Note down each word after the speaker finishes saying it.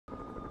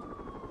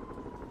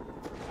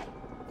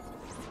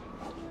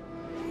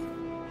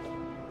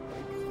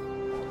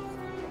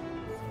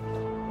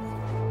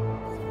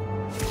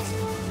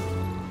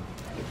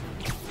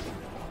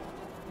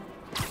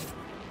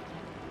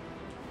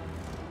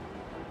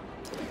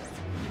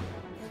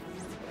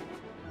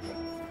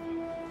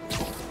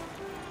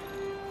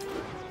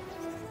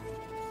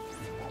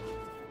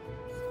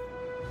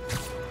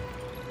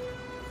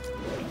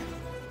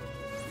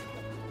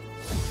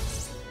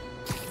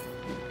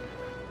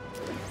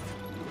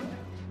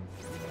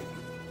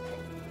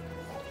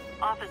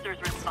Officers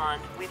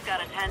respond. We've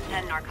got a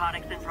 10-10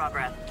 narcotics in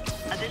progress.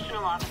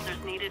 Additional officers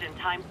needed in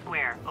Times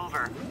Square.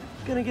 Over.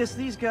 Gonna guess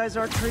these guys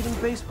aren't trading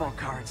baseball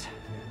cards.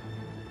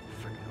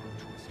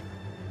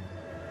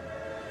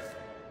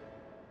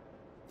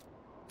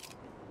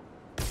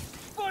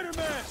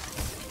 Spider-Man!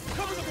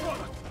 Cover the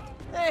front!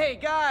 Hey,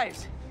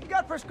 guys! You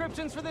got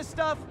prescriptions for this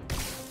stuff?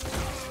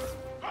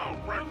 I'll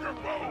break your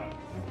bone!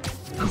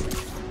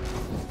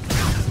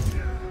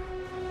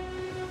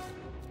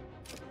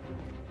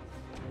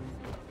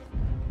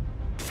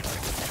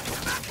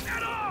 Back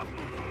that up!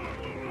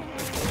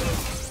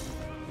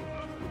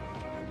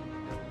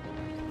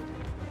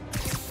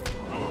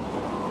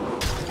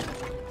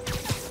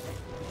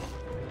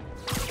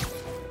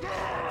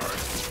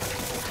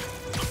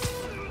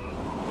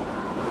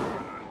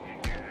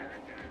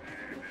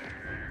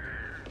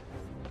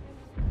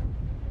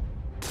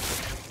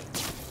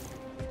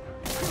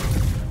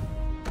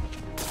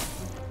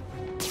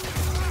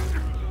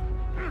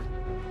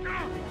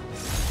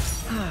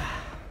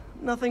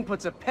 Nothing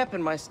puts a pep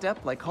in my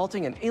step like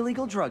halting an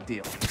illegal drug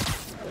deal.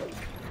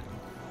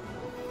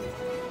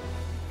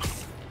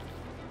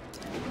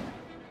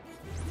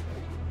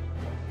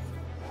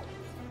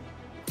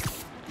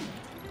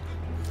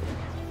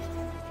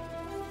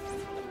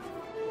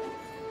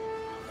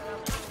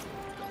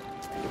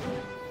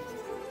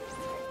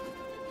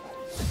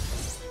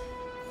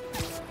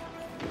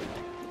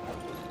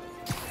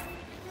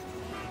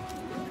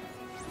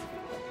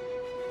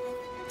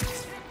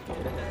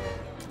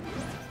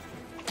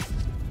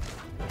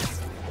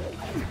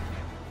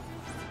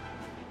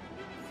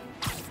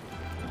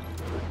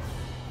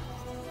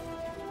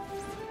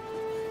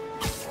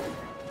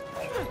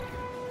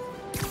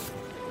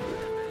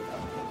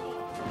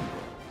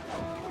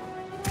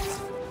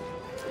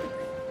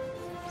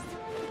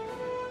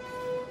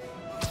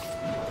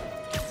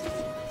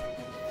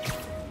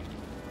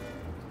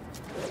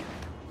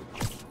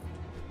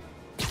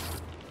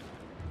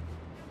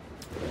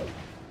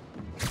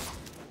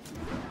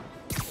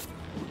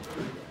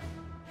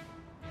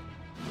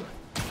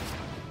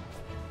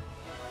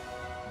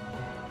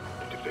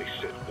 They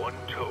set one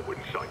toe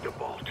inside the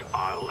vault,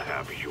 I'll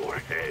have your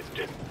head.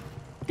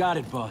 Got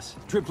it, boss.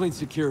 Tripling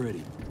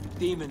security.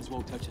 Demons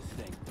won't touch a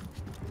thing.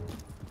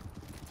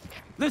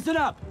 Listen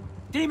up!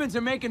 Demons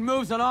are making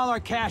moves on all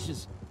our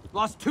caches.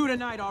 Lost 2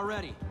 tonight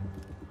already.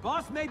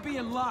 Boss may be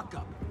in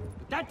lockup,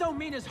 but that don't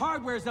mean his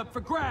hardware's up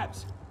for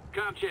grabs.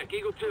 Com check,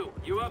 Eagle 2,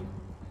 you up?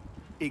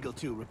 Eagle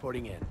 2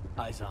 reporting in.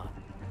 Eyes on.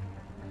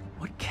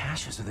 What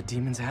caches are the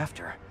demons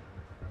after?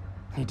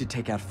 Need to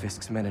take out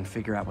Fisk's men and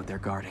figure out what they're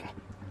guarding.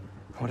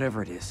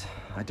 Whatever it is,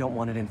 I don't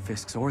want it in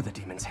Fisk's or the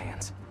demons'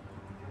 hands.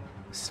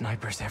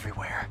 Snipers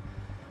everywhere.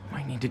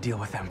 Might need to deal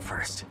with them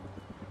first.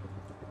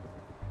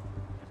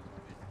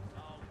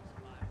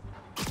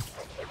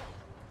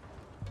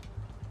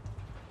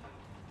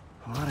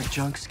 A lot of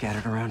junk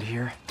scattered around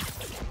here.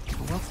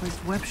 A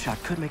well-placed web shot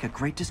could make a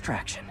great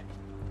distraction.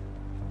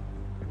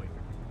 Wait,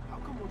 how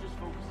come we're just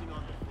focusing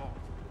on the vault?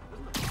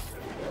 Doesn't the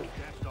vault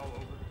dashed all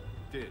over?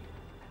 Did.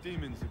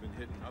 Demons have been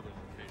hitting other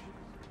locations.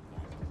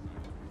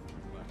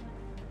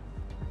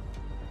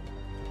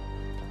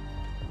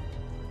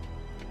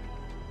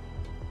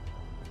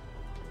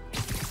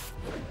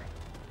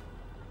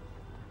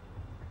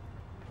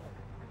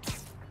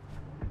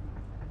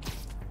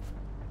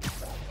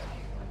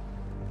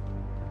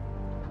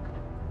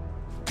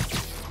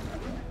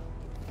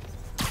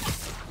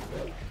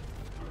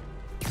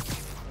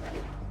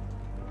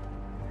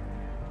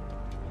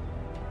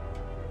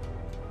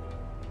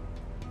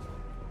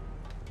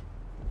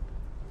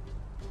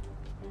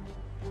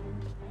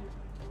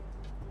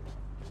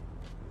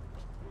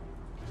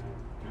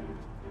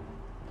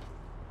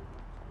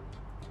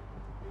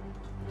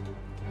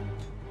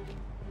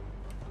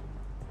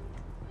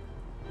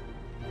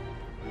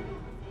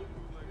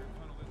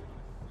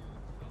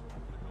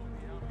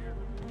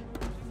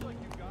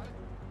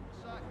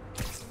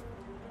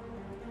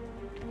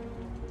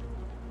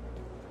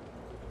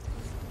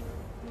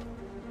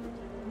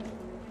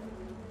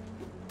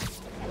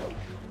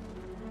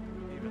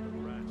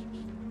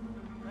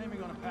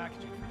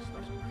 Packaging for this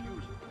stuff's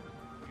confusing.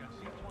 We got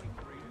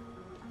C-23.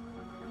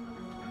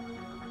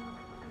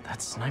 That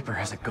sniper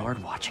has a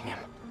guard watching him.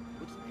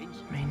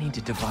 May need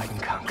to divide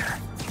and conquer.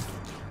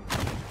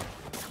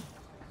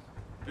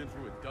 Been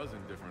through a dozen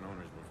different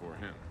owners before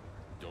him.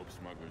 Dope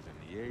smugglers in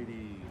the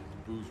 80s,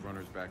 booze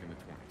runners back in the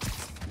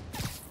 20s.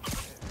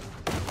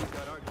 We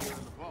got our gear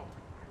in the vault.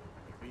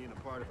 Being a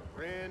part of a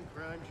grand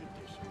crime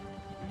judicial.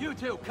 You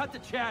two, cut the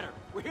chatter.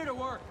 We're here to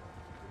work.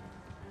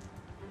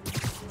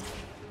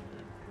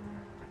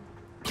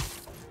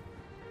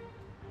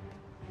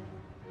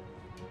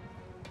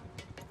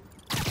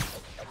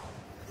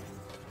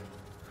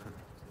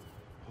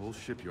 Whole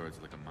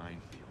shipyard's like a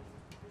minefield.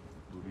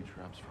 Booby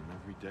traps from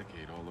every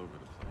decade all over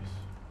the place.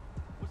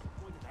 What's the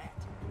point of that?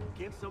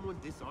 Can't someone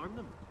disarm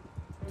them?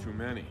 Too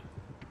many.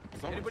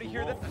 Anybody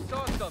hear that? I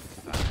saw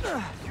something.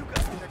 You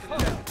guys check it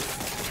out.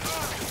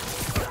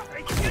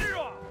 Hey, get it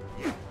off!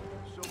 Yeah,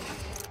 so...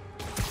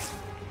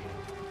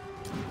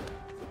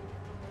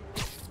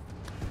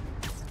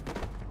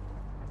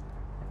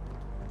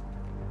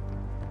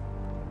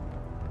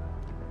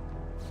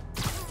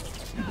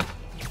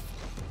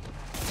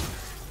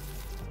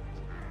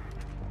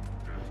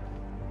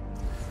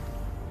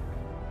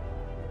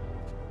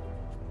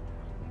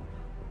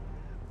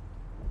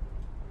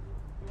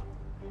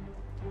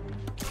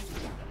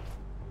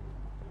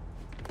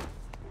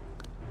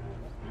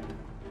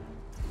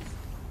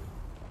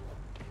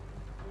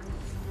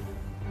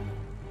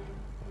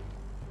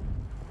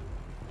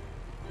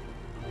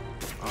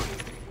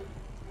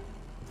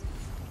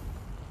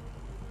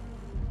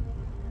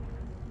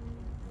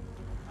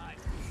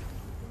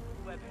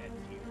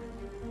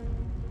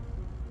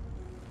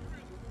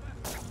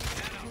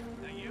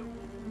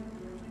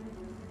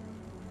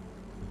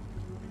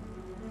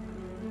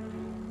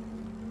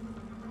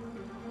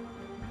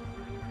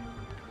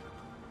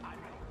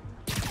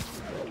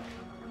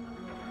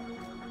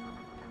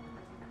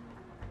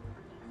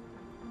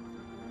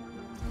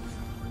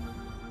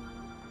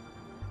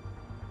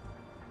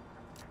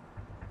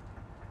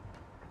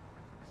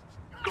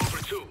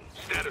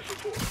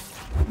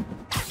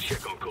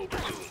 Code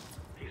 2.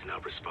 He's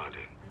not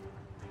responding.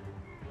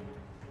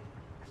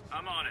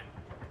 I'm on it.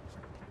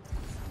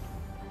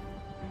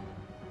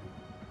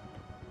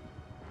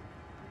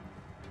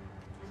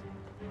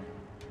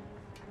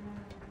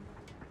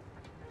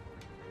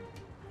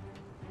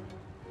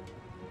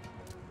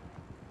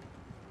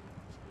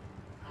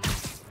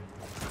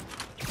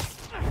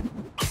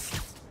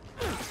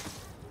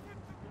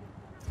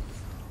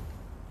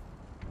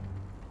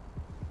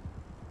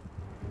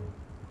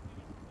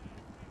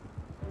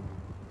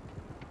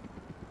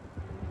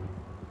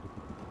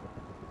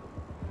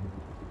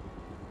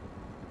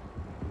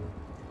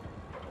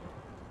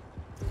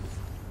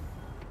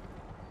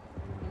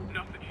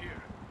 Nothing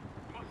here.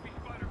 Must be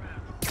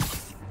Spider-Man.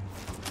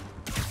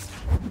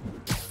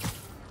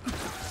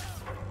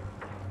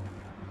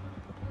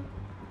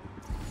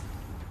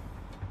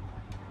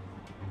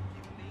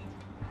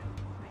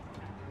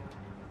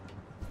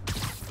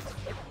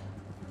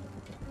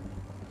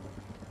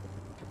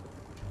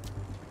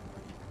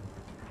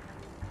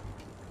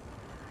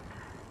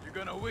 You're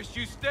gonna wish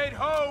you stayed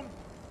home.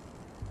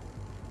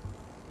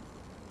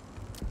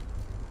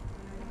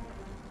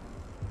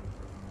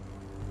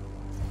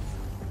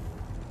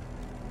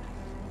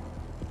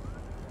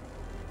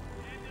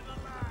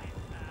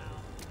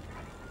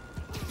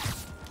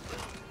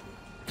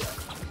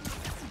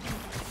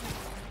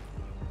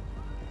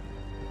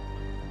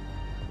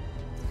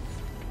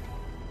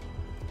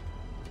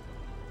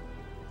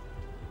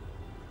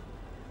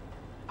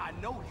 I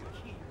know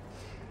you're here.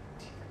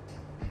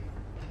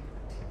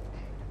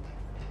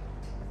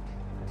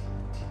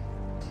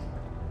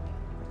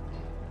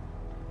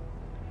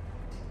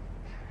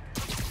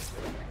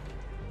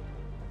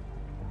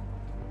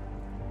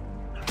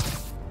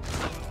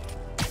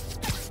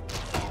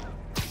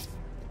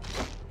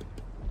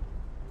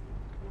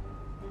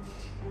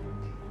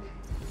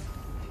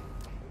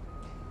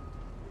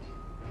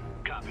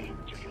 Copy.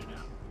 Checking it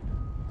out.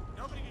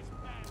 Nobody gets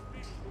past me.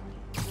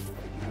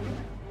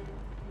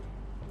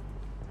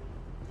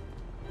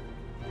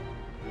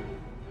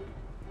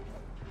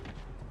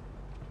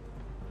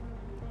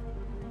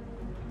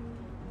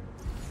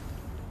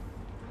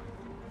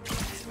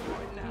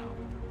 Right now.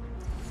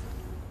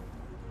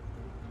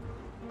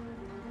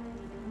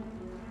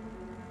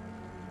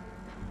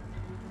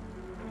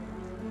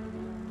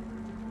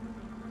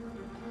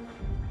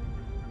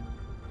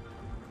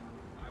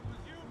 I was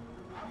you.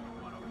 I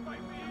wouldn't want to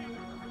fight me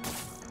either.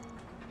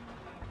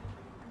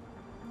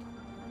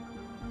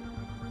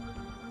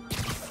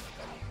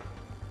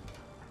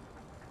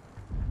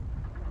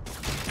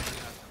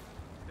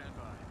 Stand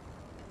by.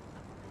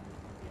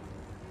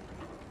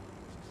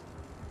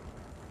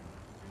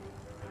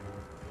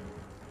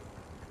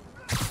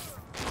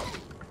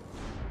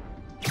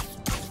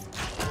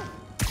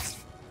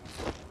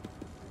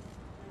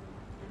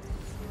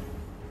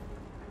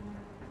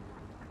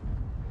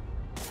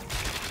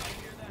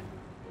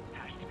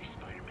 Has to be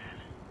Spider-Man.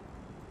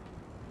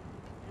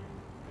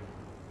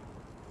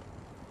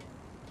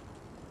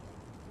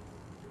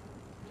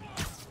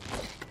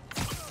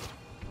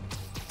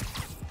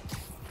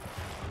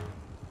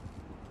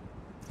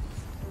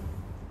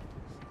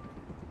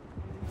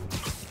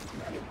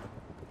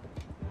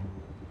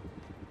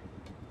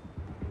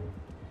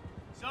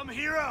 Some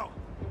hero.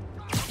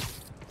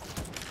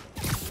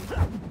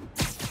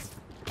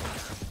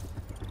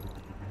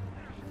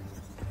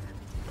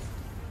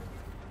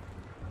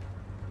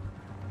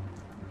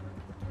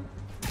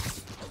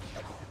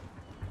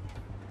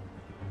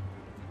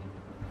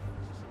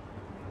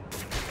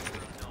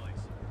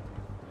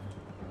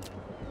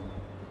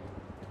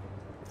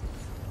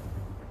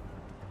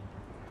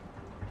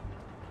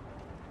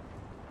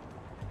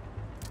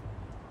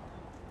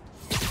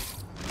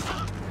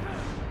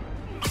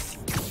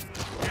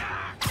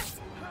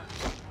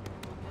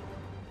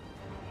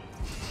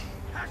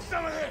 Have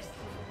some of this.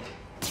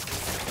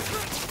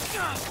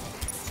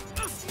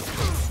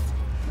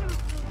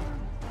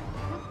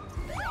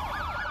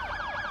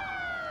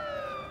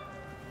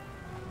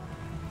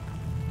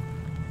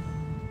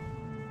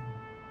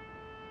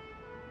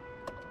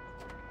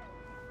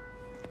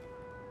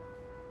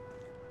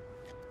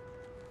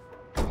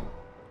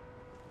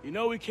 You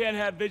know we can't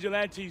have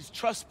vigilantes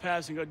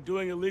trespassing or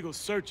doing illegal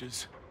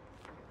searches,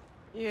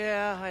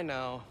 Yeah, I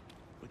know.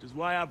 which is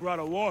why I brought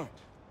a warrant.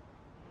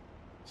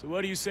 So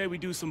what do you say we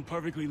do some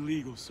perfectly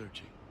legal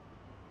searching?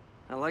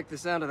 I like the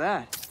sound of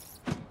that.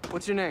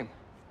 What's your name?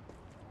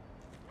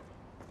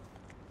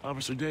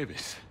 Officer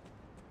Davis.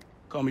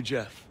 Call me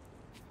Jeff.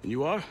 And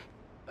you are?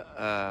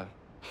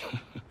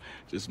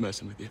 Just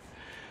messing with you.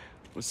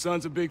 My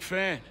son's a big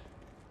fan.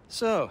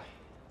 So,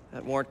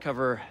 that warrant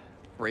cover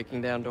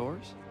breaking down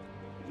doors?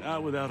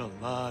 Not without a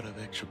lot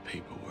of extra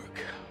paperwork.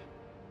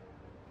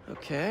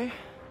 Okay.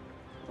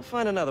 We'll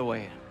find another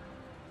way in.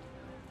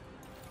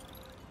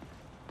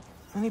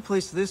 Any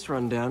place this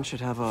rundown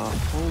should have a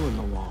hole in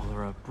the wall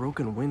or a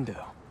broken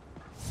window.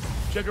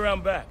 Check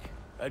around back.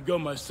 I'd go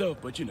myself,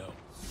 but you know,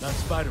 not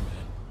Spider-Man.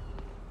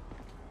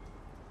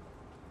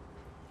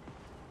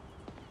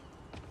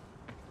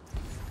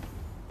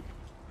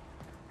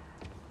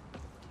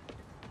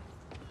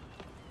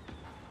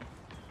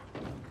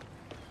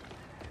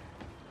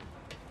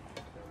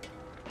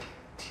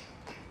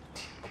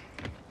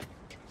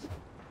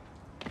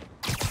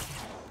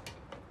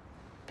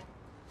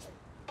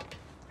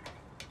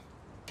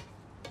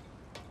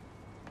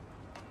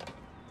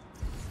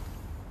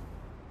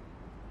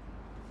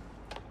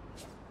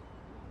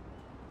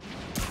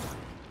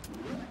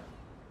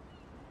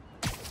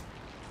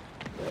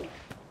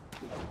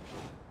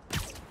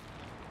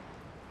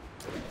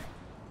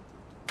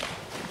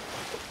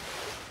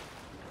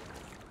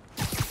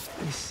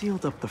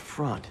 sealed up the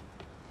front,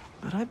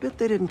 but I bet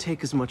they didn't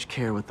take as much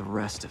care with the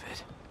rest of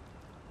it.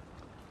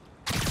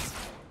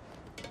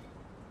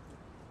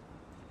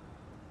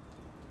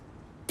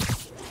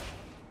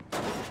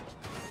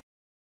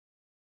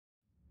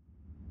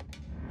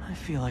 I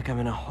feel like I'm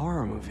in a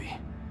horror movie.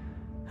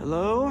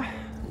 Hello?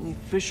 Any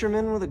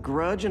fisherman with a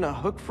grudge and a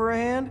hook for a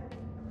hand?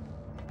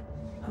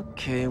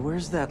 Okay,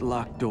 where's that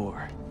locked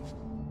door?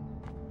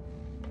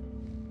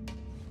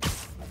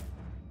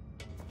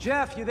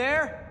 Jeff, you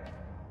there?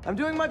 I'm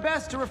doing my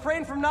best to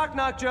refrain from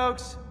knock-knock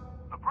jokes.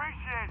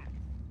 Appreciate it.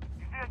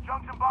 You see a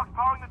junction box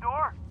powering the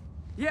door?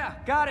 Yeah,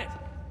 got it.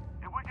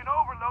 If we can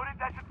overload it,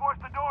 that should force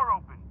the door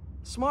open.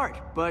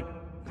 Smart, but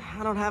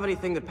I don't have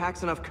anything that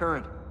packs enough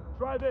current.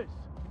 Try this.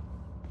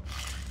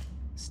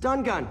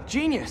 Stun gun,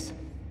 genius!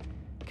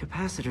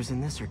 Capacitors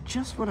in this are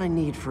just what I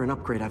need for an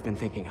upgrade I've been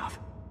thinking of.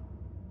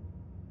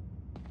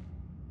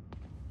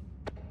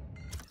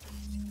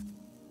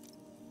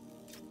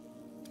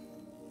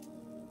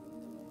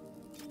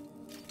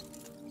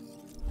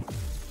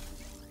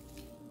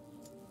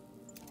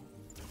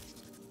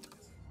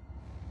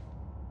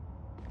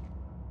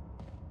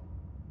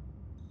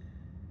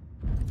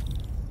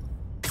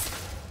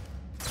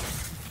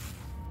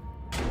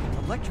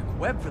 Electric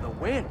web for the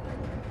win!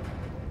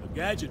 A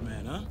gadget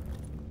man, huh?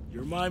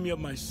 You remind me of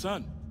my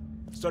son.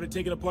 Started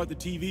taking apart the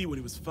TV when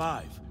he was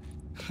 5.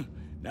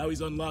 Now he's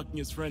unlocking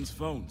his friends'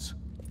 phones.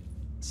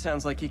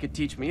 Sounds like he could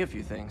teach me a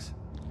few things.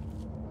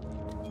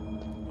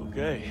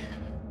 Okay.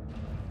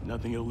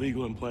 Nothing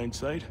illegal in plain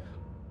sight?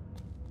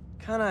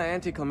 Kinda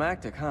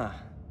anticlimactic, huh?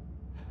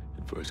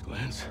 At first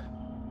glance.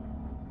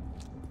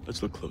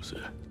 Let's look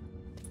closer.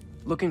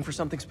 Looking for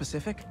something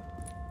specific?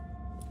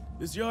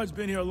 This yard's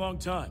been here a long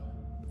time.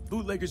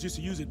 Bootleggers used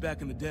to use it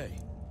back in the day.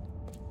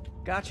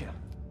 Gotcha.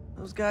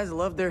 Those guys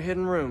love their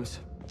hidden rooms.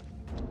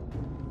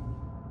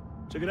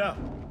 Check it out.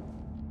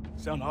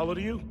 Sound hollow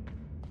to you?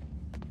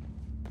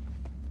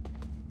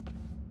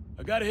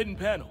 I got a hidden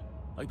panel,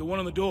 like the one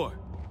on the door.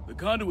 The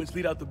conduits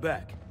lead out the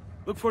back.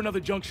 Look for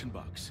another junction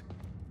box.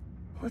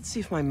 Let's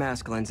see if my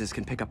mask lenses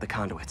can pick up the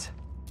conduits.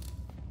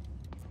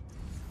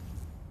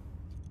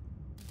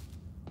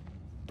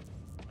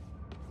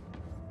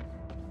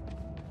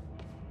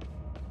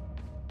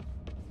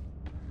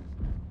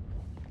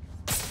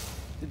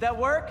 Did that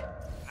work?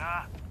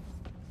 Nah.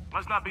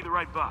 Must not be the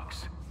right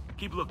box.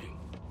 Keep looking.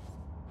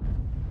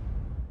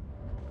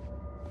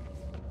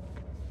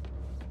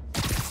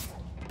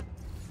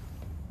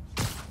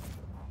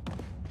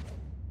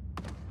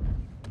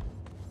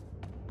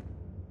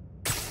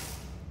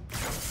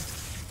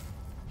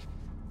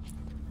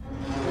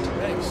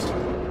 Thanks.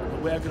 No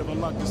way I could have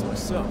unlocked this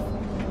myself.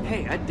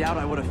 Hey, I doubt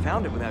I would have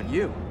found it without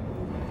you.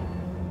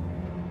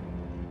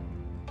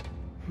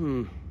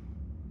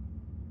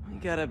 We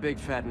got a big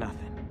fat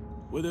nothing.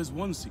 Well, there's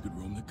one secret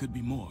room that could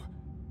be more.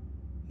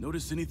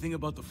 Notice anything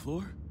about the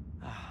floor?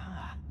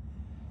 Aha.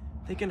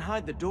 They can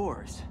hide the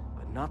doors,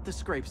 but not the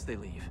scrapes they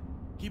leave.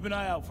 Keep an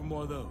eye out for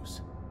more of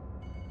those.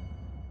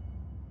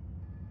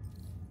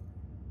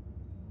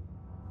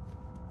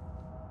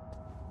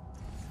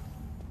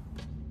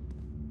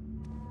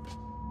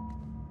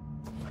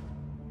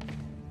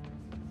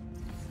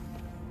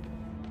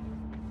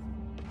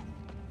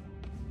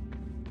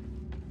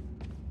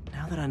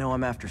 Now that I know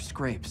I'm after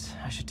scrapes,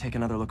 I should take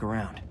another look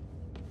around.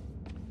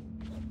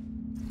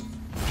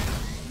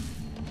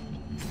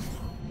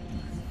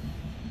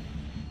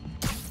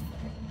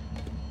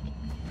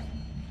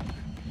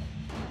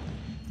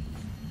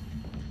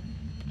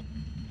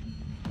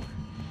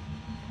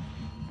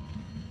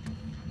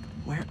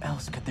 Where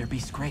else could there be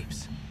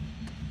scrapes?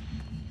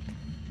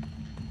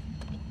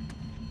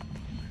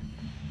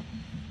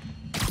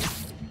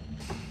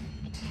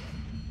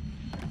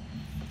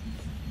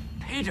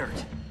 Pay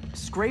dirt!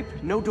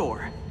 Scrape, no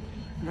door.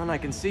 None I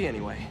can see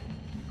anyway.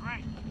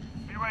 Great.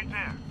 Be right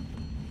there.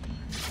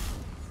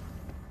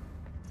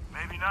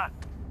 Maybe not.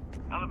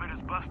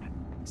 Elevator's busted.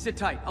 Sit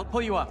tight, I'll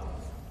pull you up.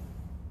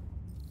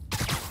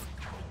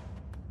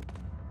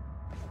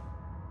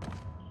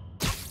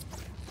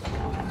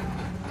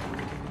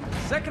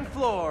 Second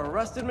floor,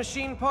 rusted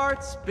machine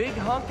parts, big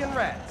honkin'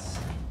 rats.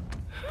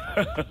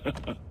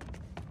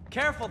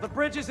 Careful, the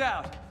bridge is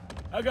out.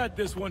 I got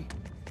this one.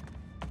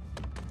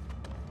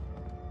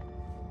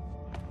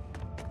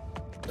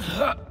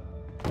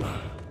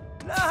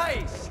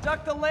 Nice!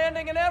 Stuck the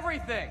landing and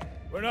everything!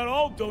 We're not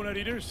all donut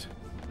eaters.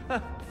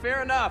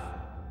 Fair enough.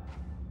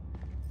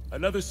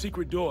 Another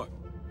secret door.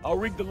 I'll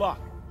rig the lock.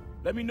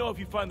 Let me know if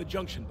you find the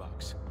junction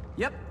box.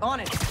 Yep, on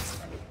it.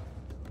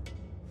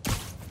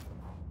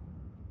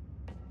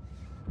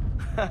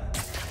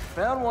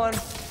 Found one.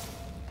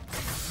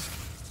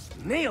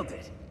 Nailed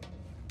it.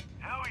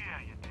 Hell yeah,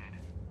 you did.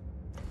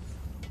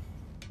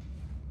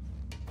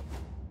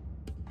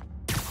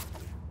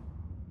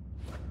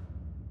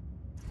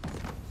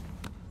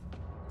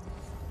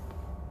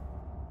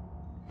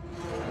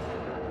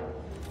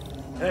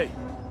 Hey,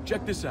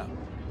 check this out.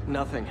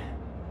 Nothing.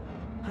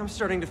 I'm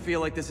starting to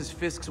feel like this is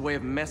Fisk's way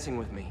of messing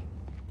with me.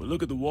 But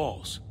look at the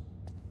walls.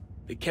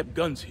 They kept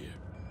guns here.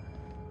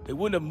 They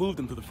wouldn't have moved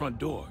them to the front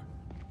door.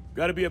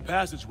 Gotta be a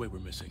passageway we're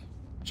missing.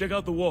 Check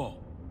out the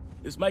wall.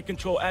 This might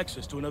control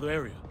access to another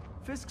area.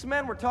 Fisk's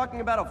men were talking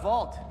about a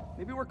vault.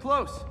 Maybe we're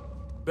close.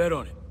 Bet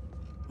on it.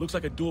 Looks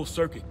like a dual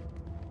circuit.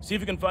 See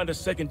if you can find a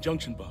second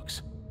junction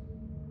box.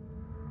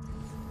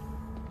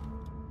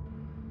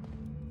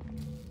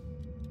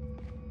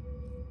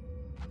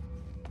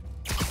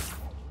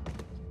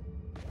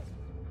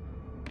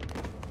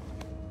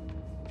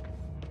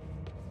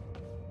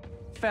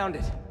 Found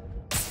it.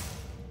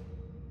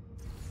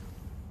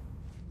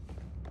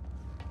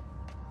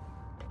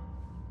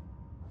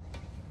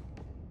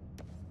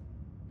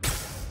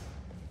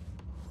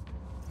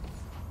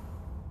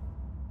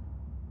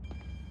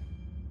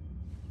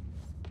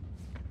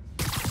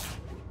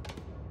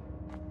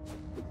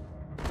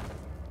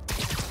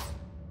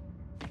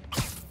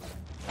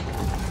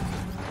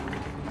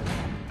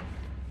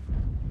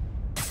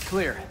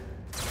 Clear.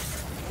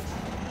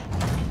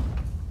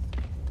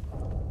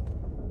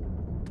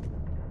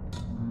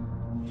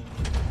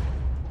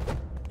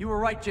 You were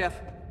right, Jeff.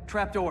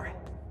 Trapdoor.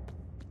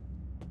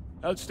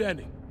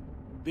 Outstanding.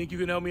 Think you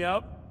can help me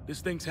out?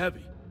 This thing's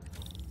heavy.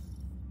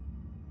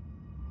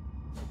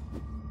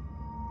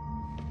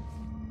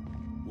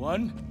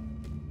 One,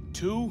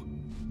 two,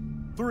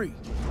 three.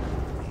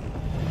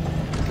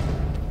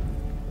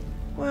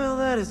 Well,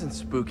 that isn't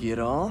spooky at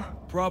all.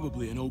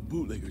 Probably an old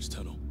bootlegger's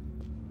tunnel.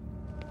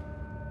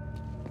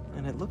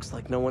 And it looks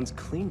like no one's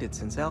cleaned it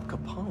since Al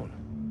Capone.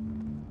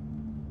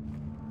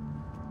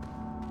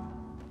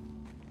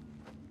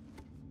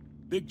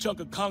 Big chunk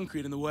of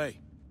concrete in the way.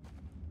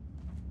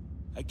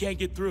 I can't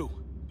get through.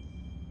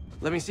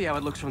 Let me see how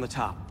it looks from the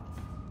top.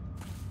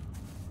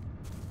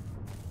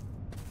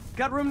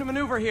 Got room to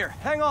maneuver here.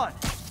 Hang on.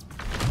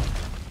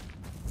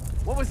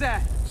 What was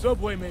that?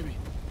 Subway, maybe.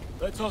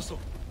 Let's hustle.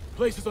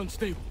 Place is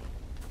unstable.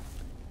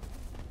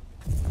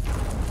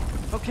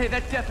 Okay,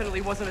 that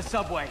definitely wasn't a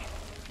subway.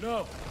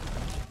 No.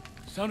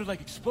 Sounded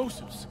like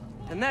explosives.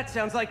 And that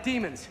sounds like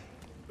demons.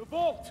 The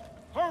vault!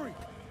 Hurry!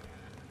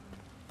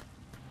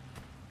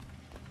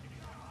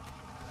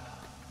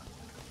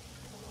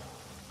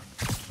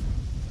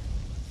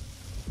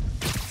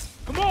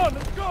 Come on,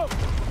 let's go!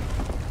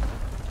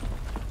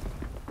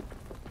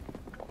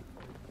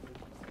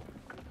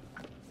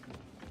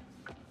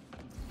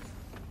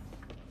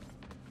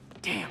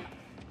 Damn.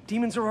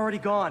 Demons are already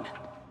gone.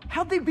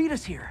 How'd they beat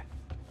us here?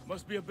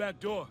 Must be a back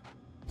door.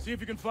 See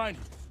if you can find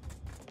it.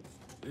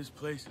 This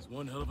place is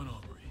one hell of an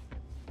armory.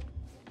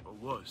 Or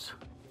was.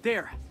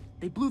 There.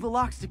 They blew the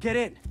locks to get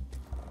in.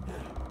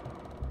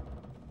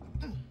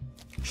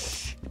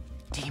 Shh.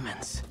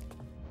 Demons.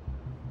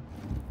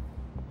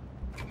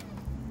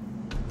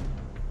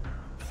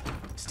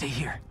 Stay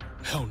here.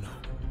 Hell no.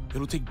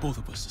 It'll take both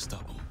of us to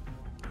stop them.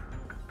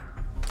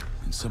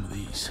 And some of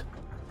these.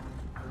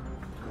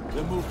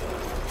 They're moving.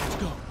 Let's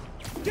go.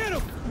 Get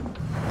him!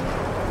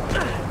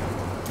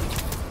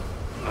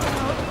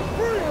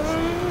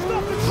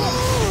 Stop the truck!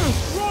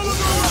 Roll him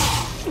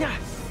around!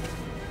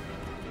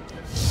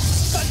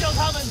 Gun's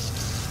coming!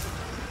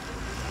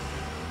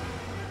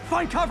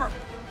 Find cover!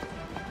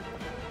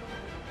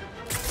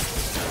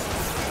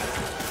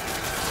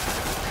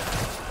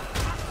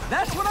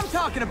 That's what I'm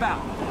talking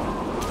about!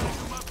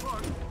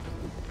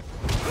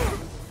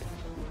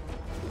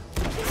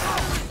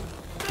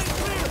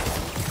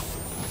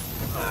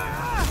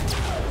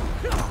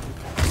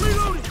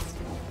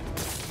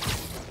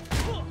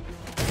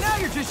 Now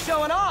you're just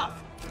showing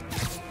off!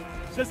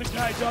 Says the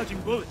guy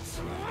dodging bullets.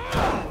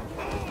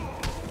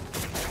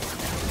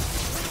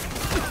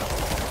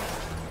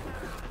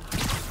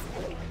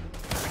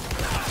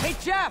 Hey,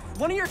 Jeff,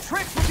 one of your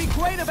tricks would be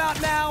great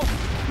about now.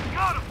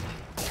 Got him!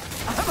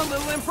 I'm a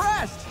little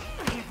impressed.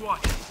 Keep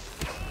watching.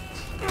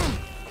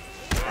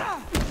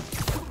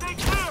 Stay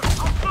clear!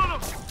 I'll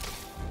shoot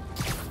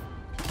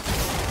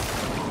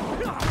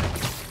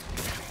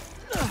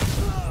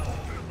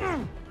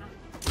him!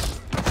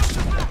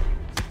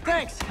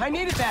 Thanks, I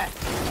needed that.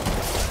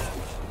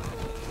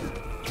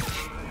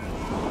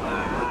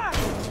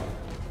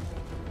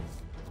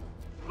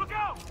 Look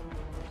out!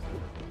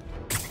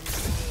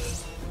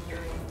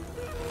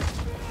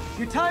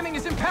 Your timing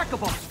is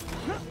impeccable.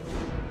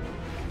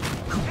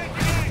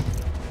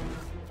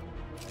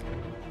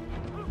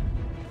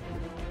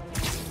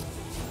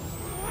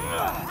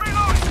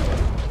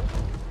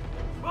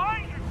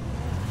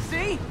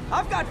 See?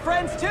 I've got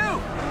friends too!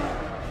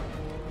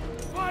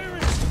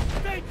 Firing!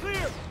 Stay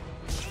clear!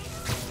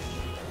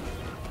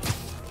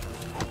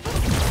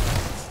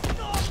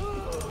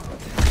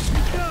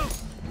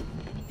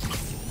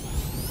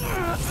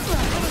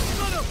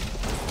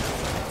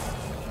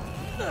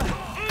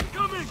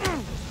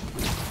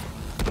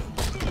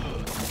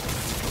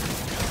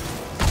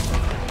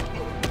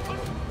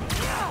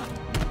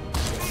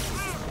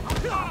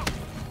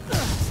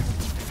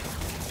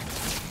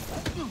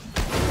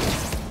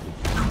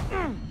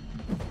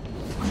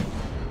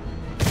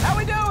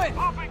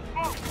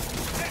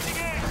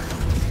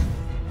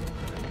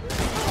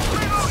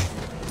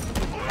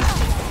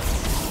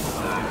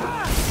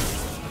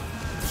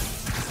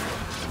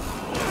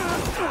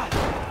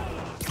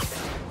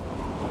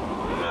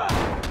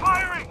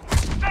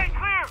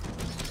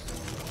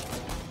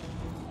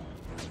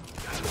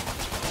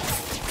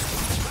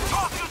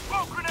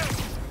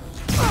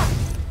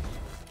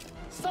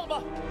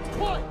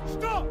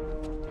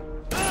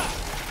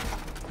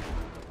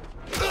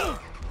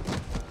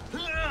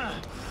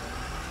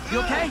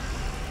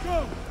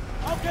 Go!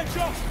 I'll catch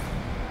up!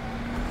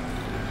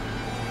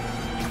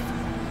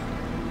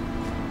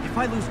 If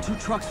I lose 2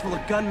 trucks full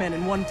of gunmen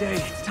in one day,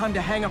 it's time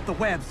to hang up the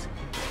webs.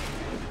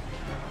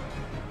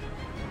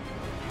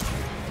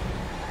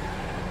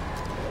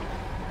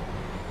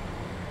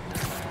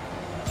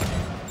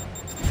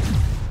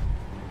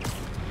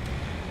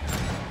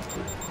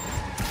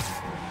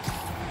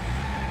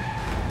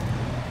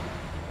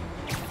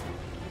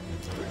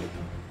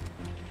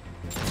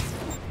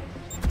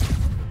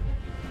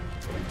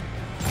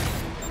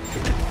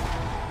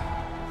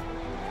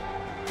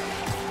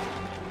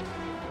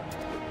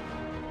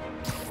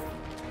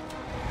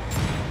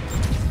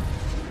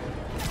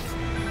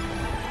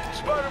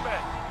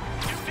 Spider-Man!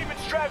 You demon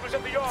stragglers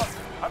at the yard!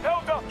 I'm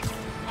held up!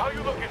 How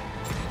you looking?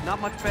 Not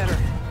much better.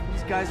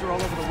 These guys are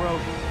all over the road.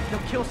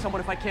 They'll kill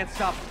someone if I can't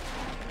stop them.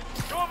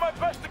 Doing my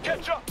best to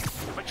catch up,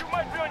 but you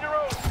might be on your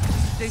own.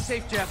 Stay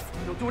safe, Jeff.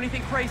 Don't do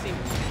anything crazy.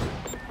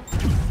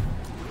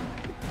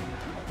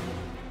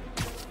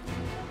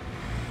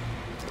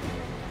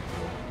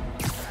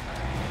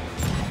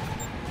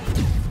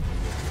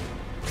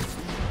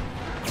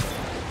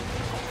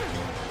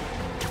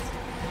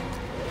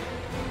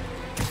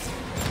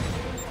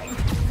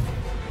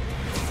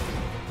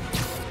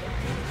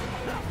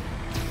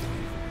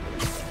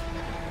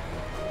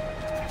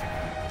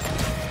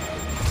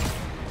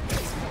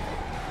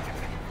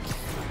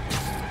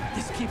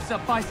 Keeps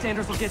up,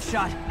 bystanders will get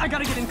shot. I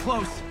gotta get in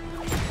close.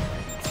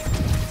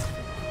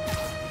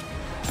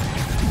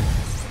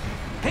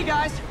 Hey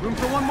guys, room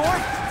for one more?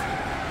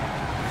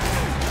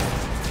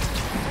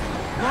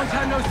 Long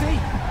time no see.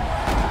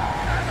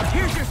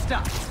 Here's your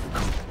stuff.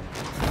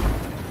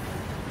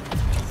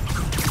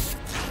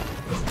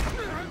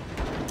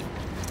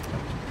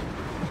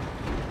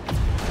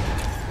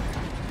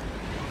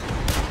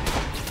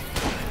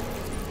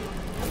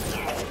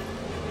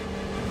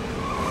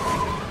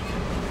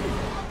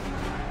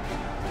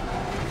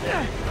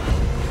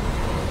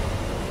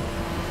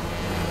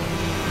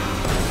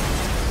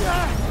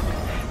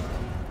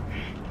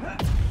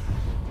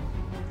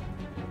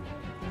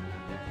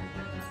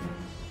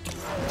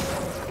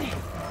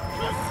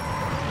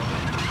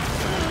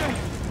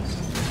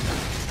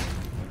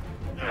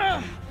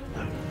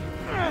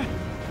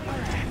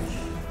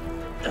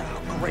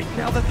 Great,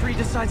 now the 3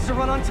 decides to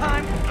run on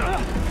time.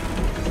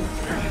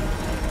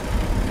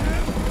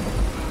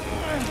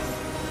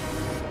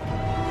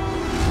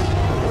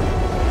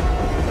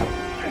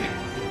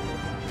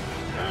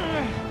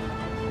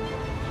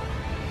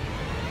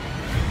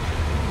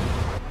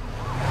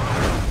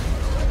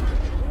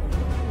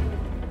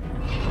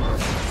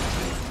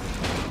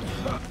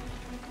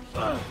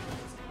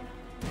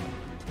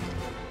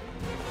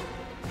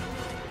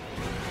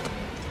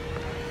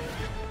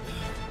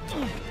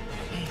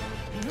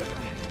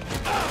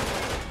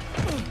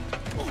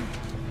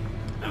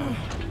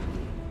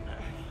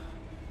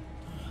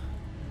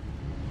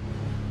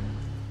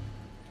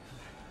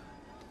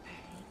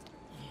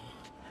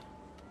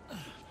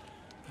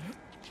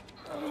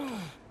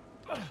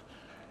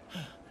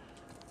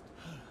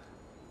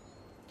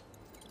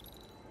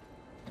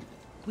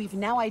 We've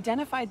now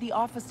identified the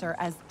officer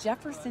as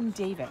Jefferson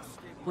Davis.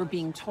 We're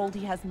being told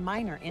he has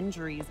minor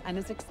injuries and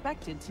is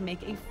expected to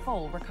make a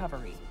full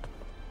recovery.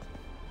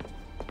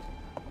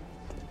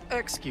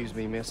 Excuse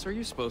me, miss. Are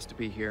you supposed to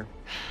be here?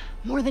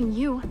 More than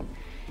you.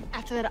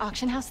 After that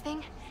auction house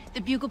thing,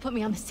 the Bugle put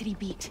me on the city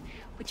beat,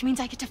 which means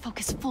I get to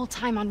focus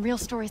full-time on real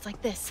stories like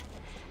this.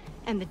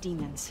 And the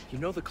demons. You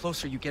know the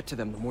closer you get to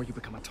them, the more you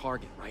become a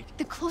target, right?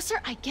 The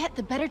closer I get,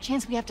 the better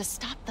chance we have to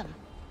stop them.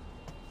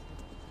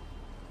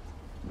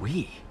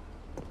 We?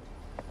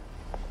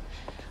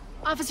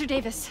 Officer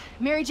Davis,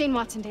 Mary Jane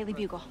Watson, Daily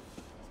Bugle.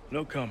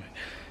 No comment.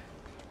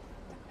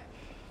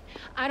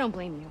 I don't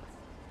blame you.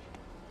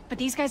 But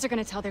these guys are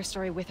gonna tell their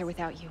story with or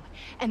without you,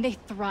 and they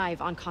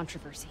thrive on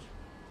controversy.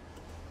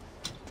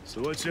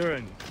 So what's your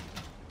end?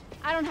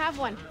 I don't have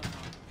one.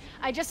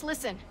 I just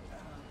listen.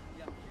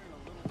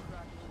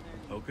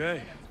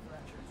 Okay.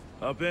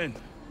 Hop in.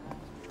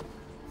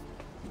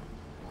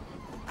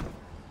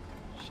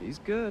 She's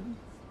good.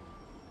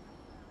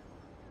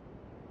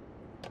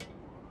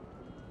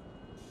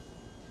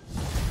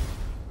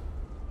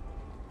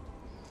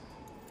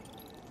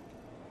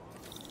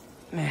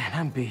 Man,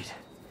 I'm beat.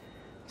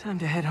 Time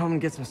to head home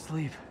and get some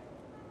sleep.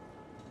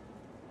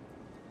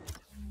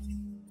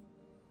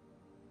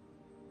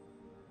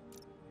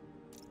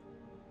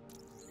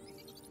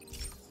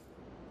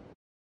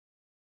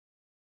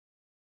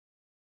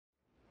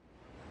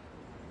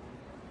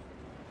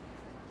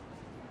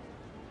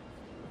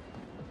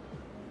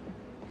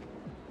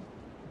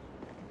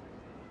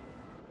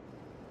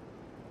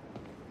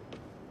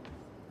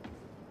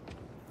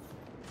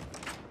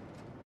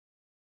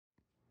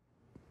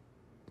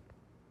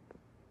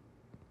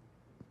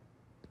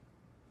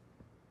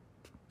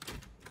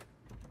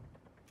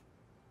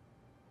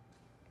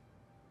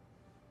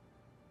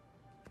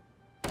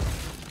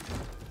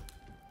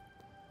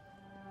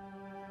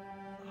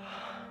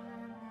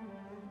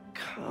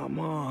 Come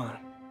on.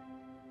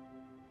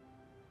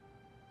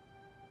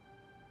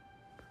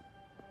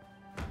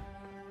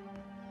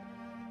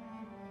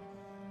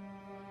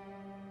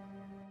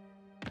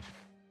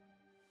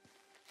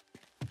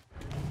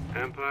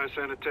 Empire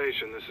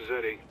Sanitation, this is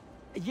Eddie.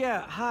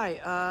 Yeah,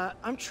 hi.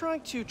 I'm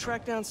trying to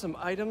track down some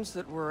items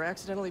that were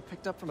accidentally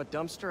picked up from a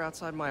dumpster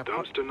outside my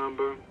apartment. Dumpster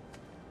number?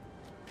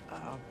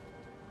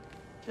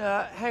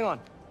 Hang on.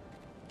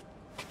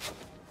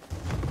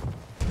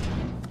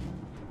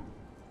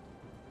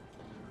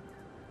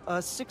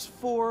 Uh,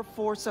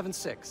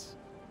 64476.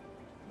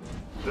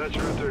 That's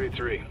Route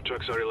 33.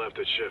 Truck's already left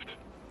its shift.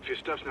 If your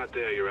stuff's not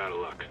there, you're out of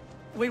luck.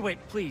 Wait,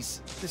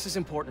 please. This is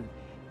important.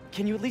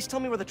 Can you at least tell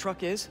me where the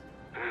truck is?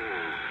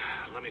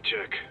 Let me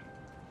check.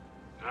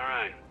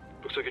 Alright.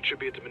 Looks like it should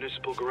be at the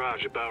municipal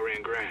garage at Bowery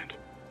and Grand.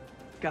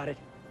 Got it.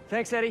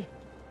 Thanks, Eddie.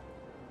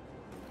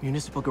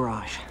 Municipal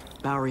garage,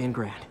 Bowery and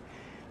Grand.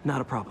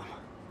 Not a problem.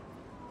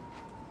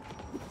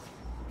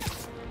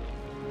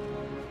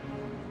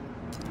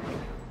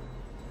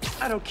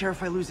 I don't care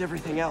if I lose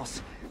everything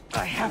else.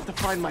 I have to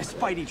find my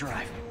Spidey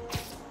drive.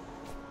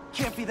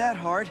 Can't be that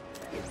hard.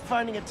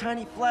 Finding a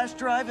tiny flash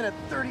drive in a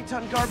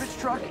 30-ton garbage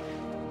truck.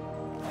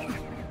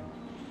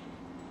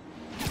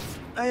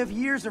 I have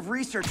years of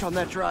research on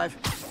that drive.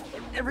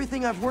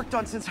 Everything I've worked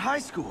on since high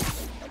school.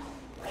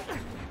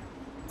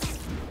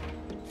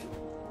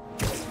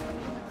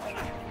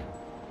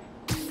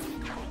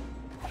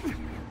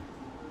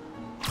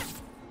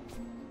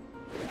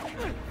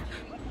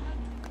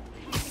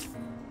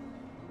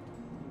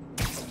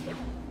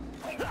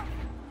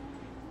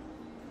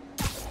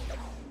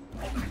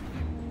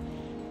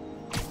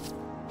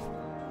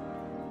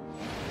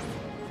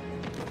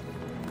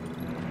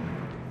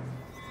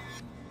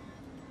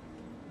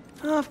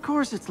 Of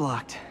course it's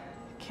locked.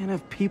 Can't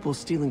have people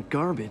stealing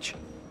garbage.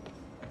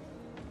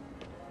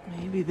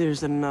 Maybe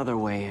there's another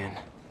way in.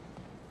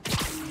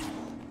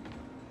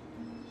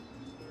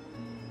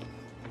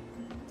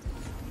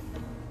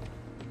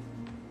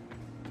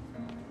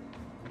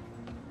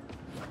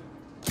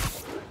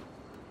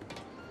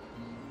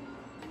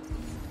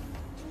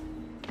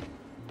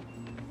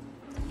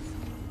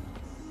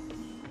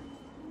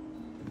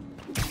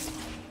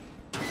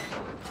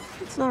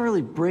 It's not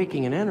really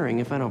breaking and entering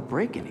if I don't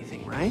break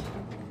anything, right?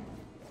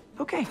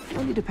 Okay,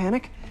 no need to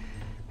panic.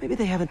 Maybe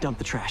they haven't dumped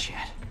the trash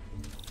yet.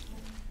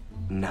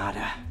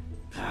 Nada.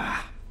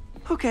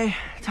 Okay,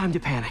 time to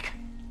panic.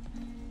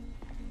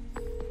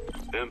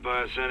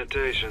 Empire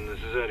Sanitation, this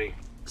is Eddie.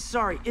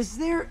 Sorry, is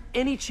there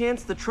any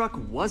chance the truck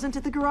wasn't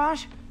at the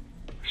garage?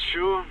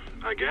 Sure,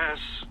 I guess.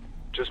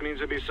 Just means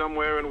it'd be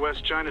somewhere in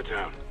West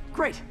Chinatown.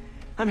 Great.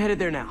 I'm headed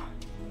there now.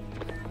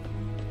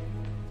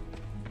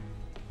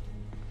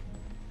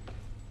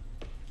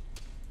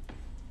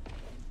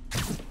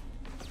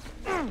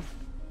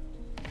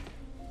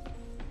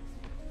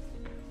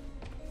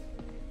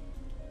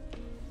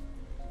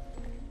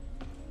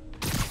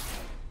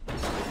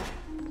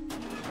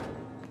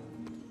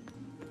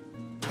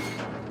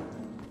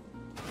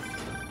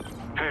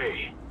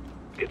 Hey,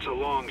 it's a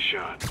long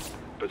shot,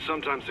 but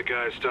sometimes the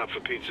guys stop for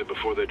pizza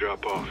before they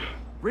drop off.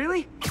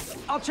 Really?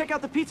 I'll check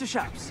out the pizza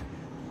shops.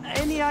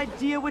 Any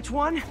idea which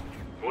one?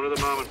 One of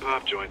the mom and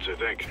pop joints, I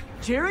think.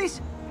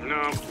 Jerry's?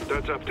 No,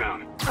 that's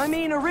uptown. I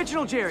mean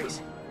original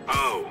Jerry's.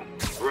 Oh,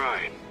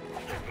 right.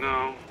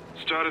 No,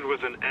 started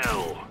with an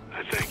L,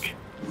 I think.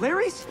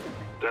 Larry's?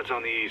 That's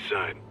on the east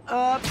side.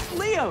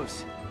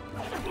 Leo's.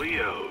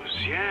 Leo's,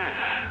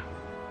 yeah.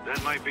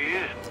 That might be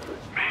it.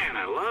 Man,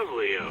 I love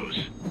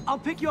Leo's. I'll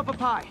pick you up a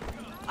pie.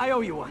 I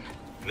owe you one.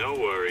 No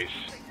worries.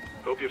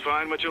 Hope you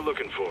find what you're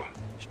looking for.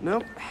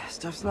 Nope,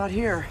 stuff's not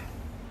here.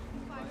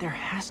 There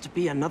has to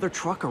be another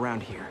truck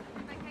around here.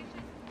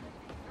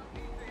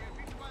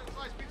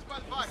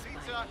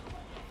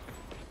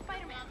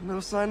 No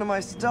sign of my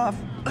stuff.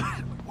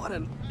 What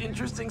an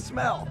interesting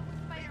smell.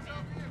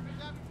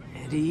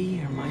 Eddie,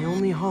 you're my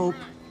only hope.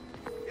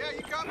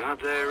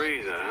 Not there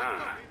either,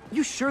 huh?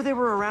 You sure they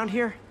were around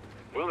here?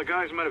 Well, the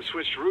guys might have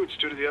switched routes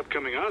due to the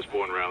upcoming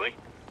Osborn rally.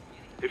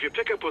 If your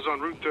pickup was on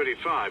Route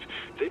 35,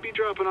 they'd be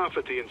dropping off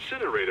at the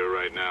incinerator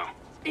right now.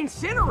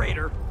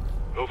 Incinerator?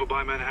 Over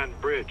by Manhattan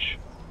Bridge.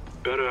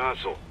 Better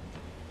hustle.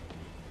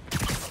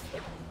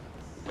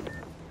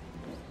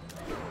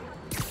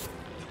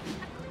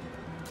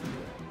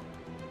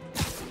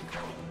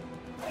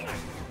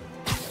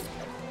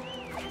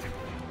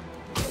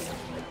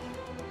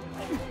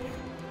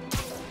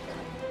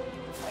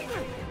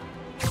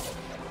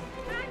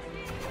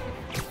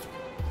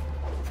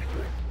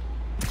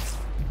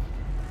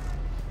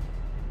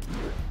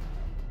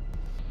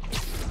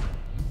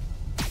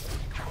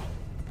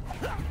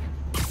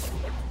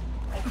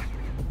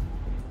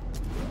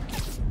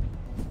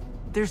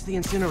 There's the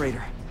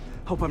incinerator.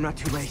 Hope I'm not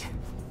too late.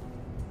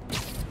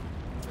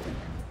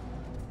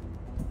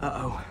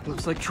 Uh-oh,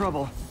 looks like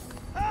trouble.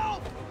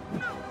 Help!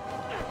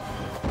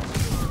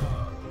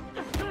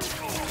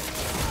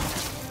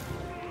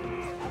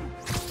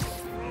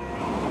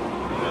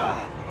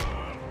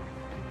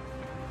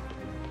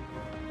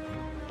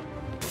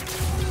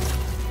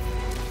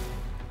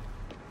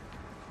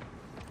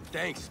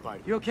 Thanks,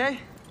 Spidey. You okay?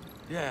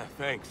 Yeah,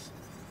 thanks.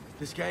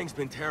 This gang's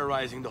been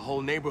terrorizing the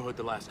whole neighborhood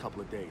the last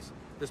couple of days.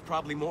 There's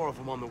probably more of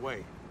them on the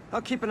way. I'll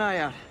keep an eye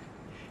out.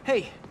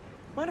 Hey,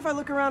 mind if I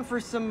look around for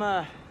some,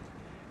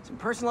 Some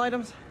personal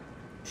items?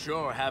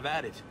 Sure, have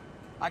at it.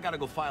 I gotta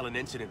go file an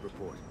incident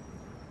report.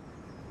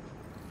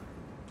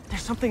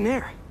 There's something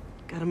there.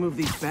 Gotta move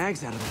these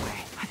bags out of the way.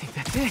 I think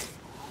that's it.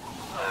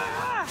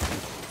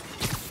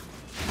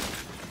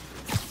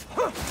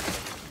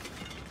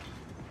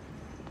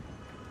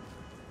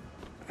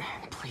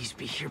 Please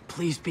be here,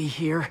 please be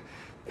here.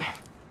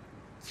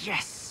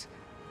 Yes!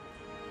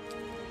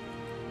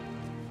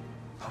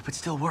 Hope it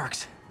still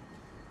works.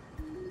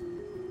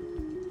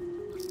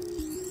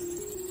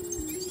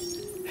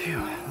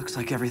 Phew, looks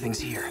like everything's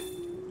here.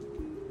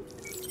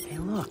 Hey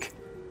look,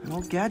 an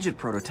old gadget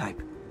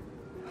prototype.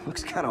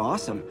 Looks kinda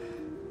awesome.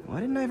 Why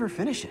didn't I ever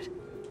finish it?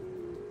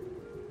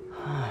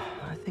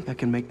 I think I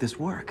can make this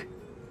work.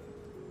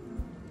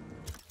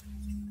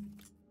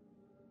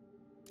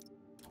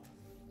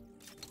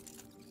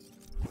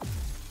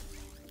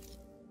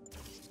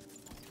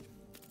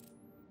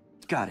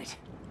 Got it.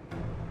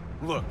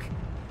 Look,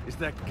 it's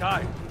that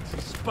guy.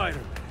 It's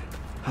Spider-Man.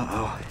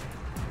 Uh-oh.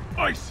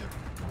 Ice him.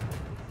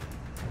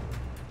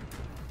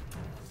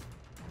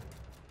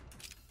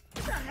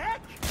 What the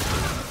heck?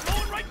 It's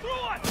going right through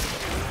us!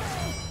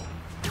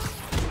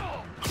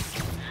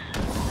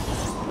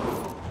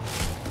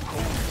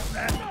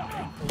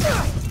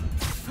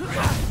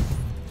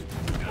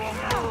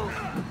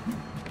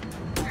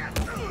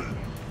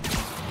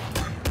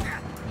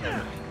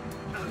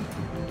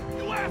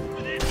 You asked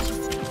for this!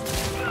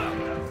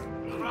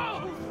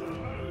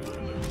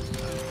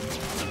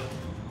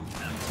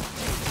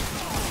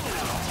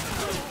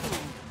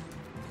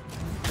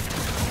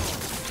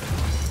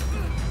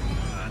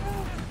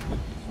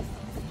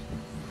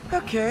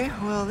 Okay,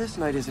 well, this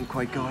night isn't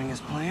quite going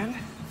as planned.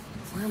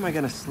 Where am I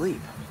gonna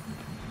sleep?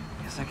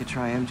 Guess I could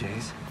try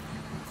MJ's.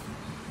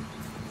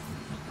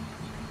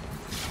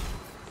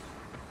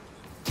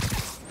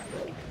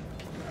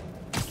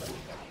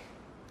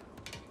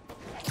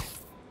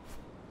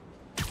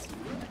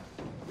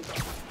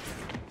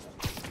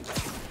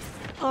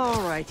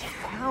 All right,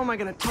 how am I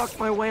gonna talk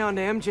my way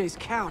onto MJ's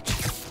couch?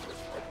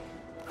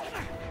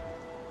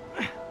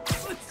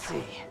 Let's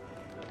see.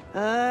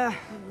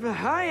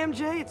 Hi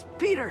MJ, it's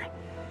Peter.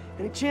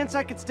 Any chance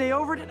I could stay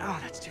over tonight? Oh,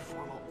 that's too